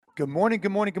Good morning,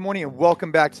 good morning, good morning, and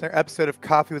welcome back to another episode of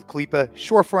Coffee with Kalipa,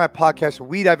 short format podcast where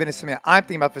we dive into something that I'm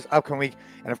thinking about this upcoming week.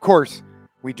 And of course,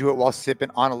 we do it while sipping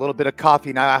on a little bit of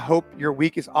coffee. Now, I hope your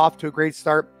week is off to a great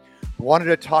start. Wanted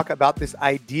to talk about this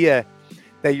idea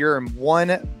that you're in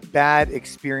one bad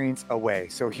experience away.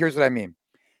 So here's what I mean.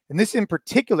 And this in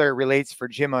particular relates for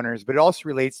gym owners, but it also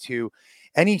relates to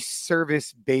any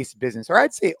service-based business, or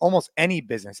I'd say almost any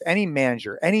business, any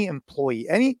manager, any employee,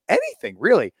 anything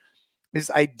really. This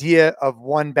idea of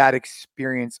one bad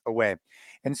experience away.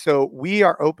 And so we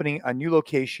are opening a new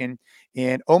location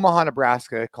in Omaha,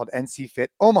 Nebraska called NC Fit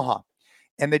Omaha.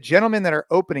 And the gentlemen that are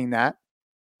opening that,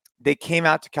 they came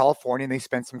out to California and they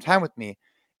spent some time with me.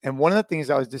 And one of the things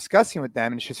I was discussing with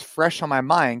them, and it's just fresh on my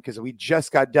mind because we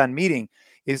just got done meeting,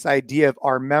 is the idea of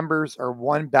our members are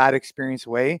one bad experience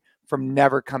away from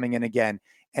never coming in again.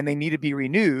 And they need to be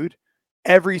renewed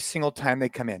every single time they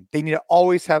come in. They need to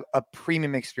always have a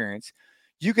premium experience.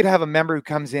 You could have a member who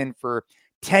comes in for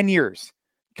 10 years,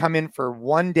 come in for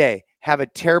one day, have a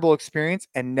terrible experience,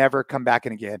 and never come back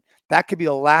in again. That could be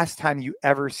the last time you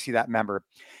ever see that member.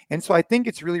 And so I think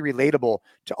it's really relatable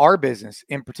to our business,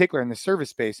 in particular in the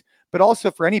service space, but also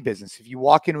for any business. If you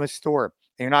walk into a store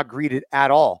and you're not greeted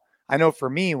at all, I know for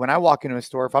me, when I walk into a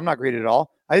store, if I'm not greeted at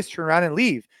all, I just turn around and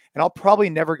leave, and I'll probably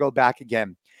never go back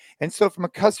again. And so from a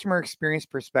customer experience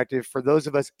perspective, for those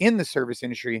of us in the service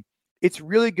industry, it's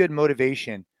really good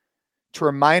motivation to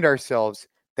remind ourselves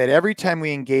that every time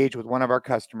we engage with one of our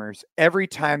customers, every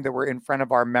time that we're in front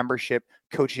of our membership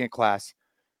coaching a class,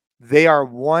 they are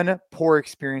one poor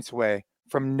experience away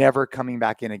from never coming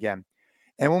back in again.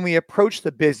 And when we approach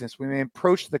the business, when we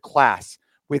approach the class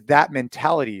with that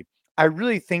mentality, I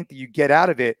really think that you get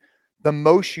out of it the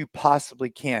most you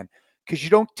possibly can, because you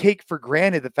don't take for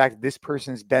granted the fact that this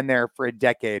person's been there for a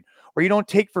decade, or you don't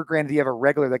take for granted you have a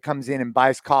regular that comes in and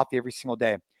buys coffee every single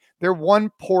day. They're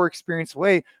one poor experience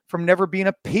away from never being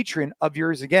a patron of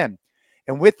yours again.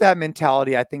 And with that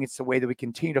mentality, I think it's the way that we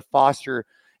continue to foster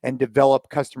and develop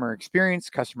customer experience,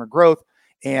 customer growth.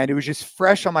 And it was just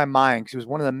fresh on my mind because it was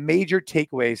one of the major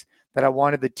takeaways that I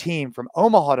wanted the team from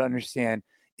Omaha to understand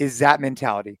is that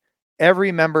mentality.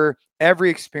 Every member, every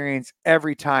experience,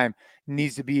 every time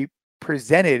needs to be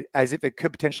presented as if it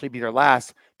could potentially be their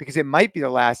last, because it might be their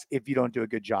last if you don't do a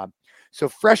good job. So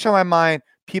fresh on my mind,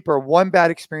 people are one bad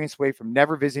experience away from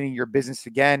never visiting your business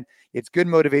again. It's good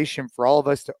motivation for all of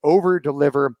us to over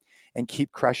deliver and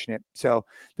keep crushing it. So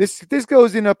this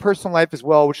goes into a personal life as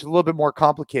well, which is a little bit more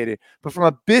complicated. But from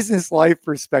a business life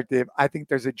perspective, I think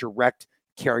there's a direct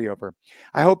carryover.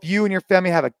 I hope you and your family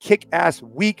have a kick-ass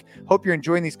week. Hope you're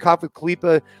enjoying these Coffee with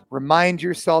Kalipa. Remind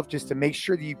yourself just to make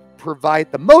sure that you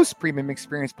provide the most premium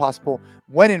experience possible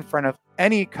when in front of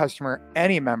any customer,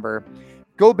 any member.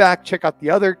 Go back, check out the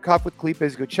other Coffee with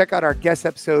Kalipas, go check out our guest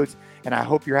episodes, and I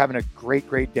hope you're having a great,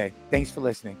 great day. Thanks for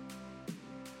listening.